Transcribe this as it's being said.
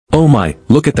Oh my,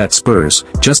 look at that Spurs,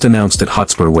 just announced at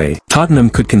Hotspur Way. Tottenham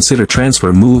could consider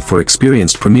transfer move for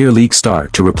experienced Premier League star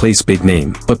to replace big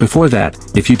name. But before that,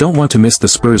 if you don't want to miss the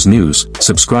Spurs news,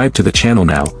 subscribe to the channel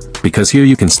now, because here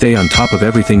you can stay on top of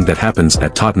everything that happens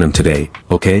at Tottenham today,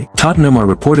 okay? Tottenham are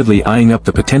reportedly eyeing up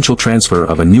the potential transfer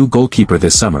of a new goalkeeper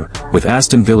this summer, with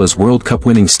Aston Villa's World Cup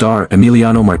winning star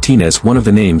Emiliano Martinez one of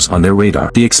the names on their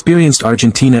radar. The experienced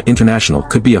Argentina international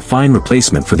could be a fine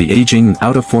replacement for the aging and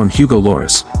out-of-form Hugo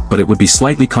Lloris, but it would be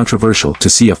slightly controversial to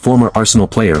see a former Arsenal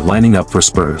player lining up for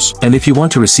Spurs. And if you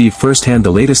want to receive firsthand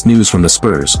the latest news from the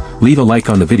Spurs, leave a like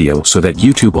on the video so that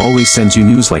YouTube always sends you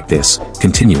news like this.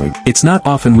 Continuing. It's not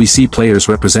often we see players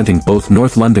representing both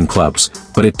North London clubs,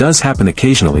 but it does happen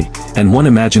occasionally, and one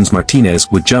imagines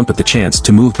Martinez would jump at the chance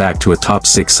to move back to a top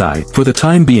 6 side. For the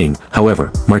time being,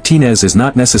 however, Martinez is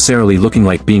not necessarily looking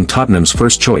like being Tottenham's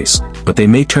first choice, but they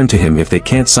may turn to him if they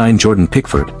can't sign Jordan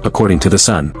Pickford, according to The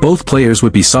Sun. Both players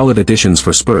would be solid additions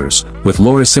for Spurs, with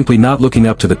Lloris simply not looking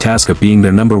up to the task of being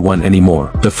their number one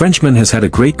anymore. The Frenchman has had a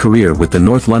great career with the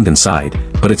North London side,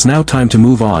 but it's now time to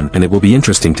move on, and it will be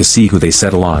interesting to see who they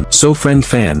settle on. So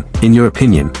fan, in your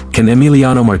opinion, can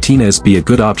Emiliano Martinez be a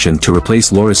good option to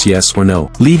replace Lloris, yes or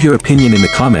no? Leave your opinion in the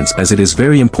comments as it is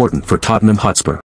very important for Tottenham Hotspur.